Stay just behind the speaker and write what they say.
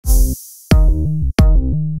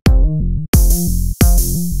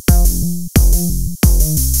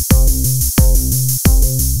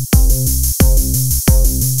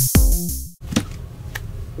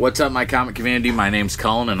What's up, my comic community? My name's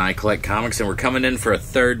Colin and I collect comics, and we're coming in for a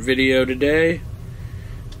third video today.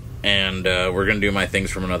 And we're going to do my Things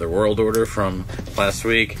from Another World order from last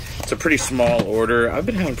week. It's a pretty small order. I've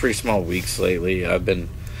been having pretty small weeks lately. I've been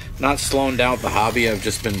not slowing down with the hobby. I've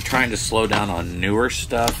just been trying to slow down on newer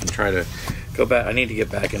stuff and try to go back. I need to get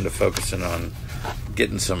back into focusing on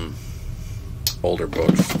getting some older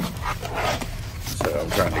books. So I'm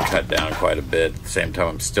trying to cut down quite a bit. At the same time,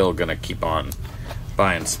 I'm still going to keep on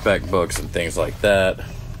buying spec books and things like that.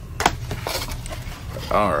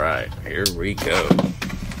 Alright, here we go.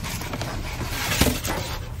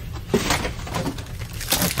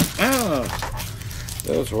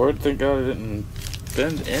 That was hard. Thank God I didn't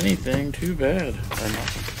bend anything too bad.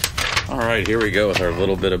 Alright, here we go with our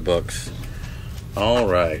little bit of books.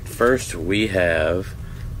 Alright, first we have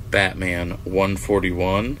Batman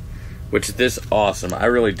 141, which is this awesome. I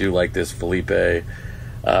really do like this Felipe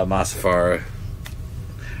Massafera.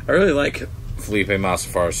 I really like Felipe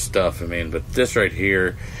Massafera's stuff, but this right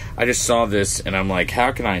here, I just saw this and I'm like,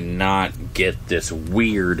 how can I not get this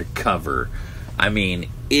weird cover?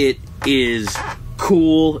 It is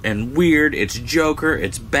cool and weird. It's Joker,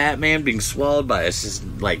 it's Batman being swallowed by a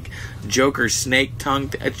Joker snake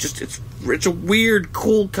tongue. It's a weird,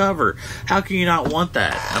 cool cover. How can you not want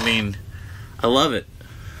that? I love it.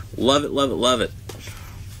 Love it, love it, love it.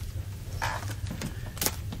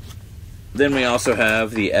 Then we also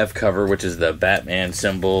have the F cover, which is the Batman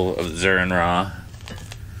symbol of Zur-En-Arrh.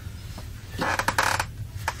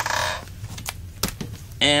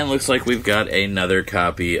 And looks like we've got another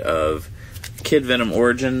copy of Kid Venom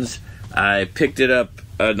Origins. I picked it up,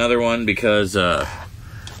 another one, because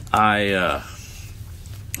I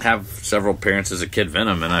have several appearances of Kid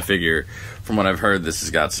Venom, and I figure, from what I've heard, this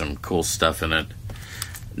has got some cool stuff in it.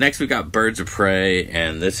 Next we got Birds of Prey,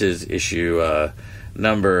 and this is issue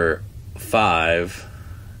number 5,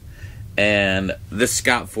 and this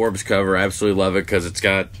Scott Forbes cover, I absolutely love it because it's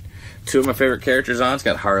got two of my favorite characters on. It's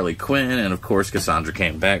got Harley Quinn and, of course, Cassandra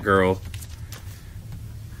Cain Batgirl.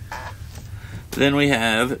 Then we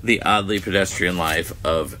have The Oddly Pedestrian Life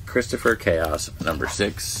of Christopher Chaos number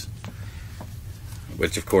 6,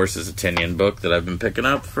 which, of course, is a Tynion book that I've been picking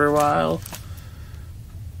up for a while.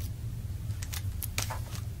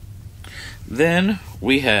 Then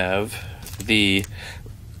we have the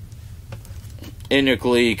Inuk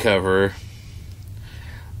Lee cover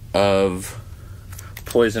of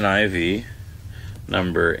Poison Ivy,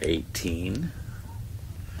 number 18.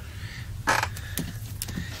 And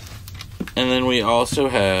then we also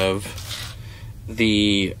have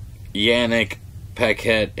the Yannick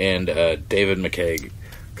Paquette and David McCaig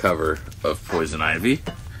cover of Poison Ivy.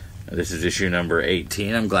 This is issue number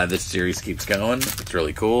 18. I'm glad this series keeps going. It's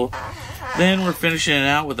really cool. Then we're finishing it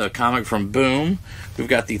out with a comic from Boom. We've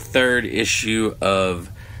got the 3rd issue of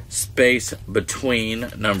Space Between,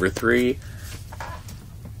 number 3.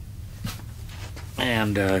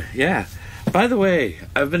 And, yeah. By the way,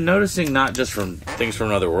 I've been noticing, not just from Things from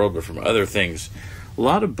Another World, but from other things, a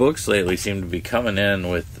lot of books lately seem to be coming in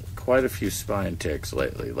with quite a few spine ticks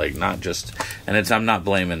lately. Not just... And I'm not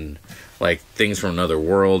blaming, Things from Another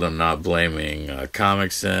World. I'm not blaming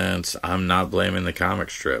Comic Sense. I'm not blaming the comic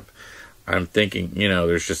strip. I'm thinking,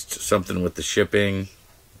 there's just something with the shipping.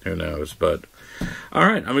 Who knows? But,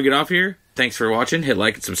 alright, I'm going to get off here. Thanks for watching. Hit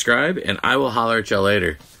like and subscribe, and I will holler at y'all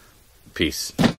later. Peace.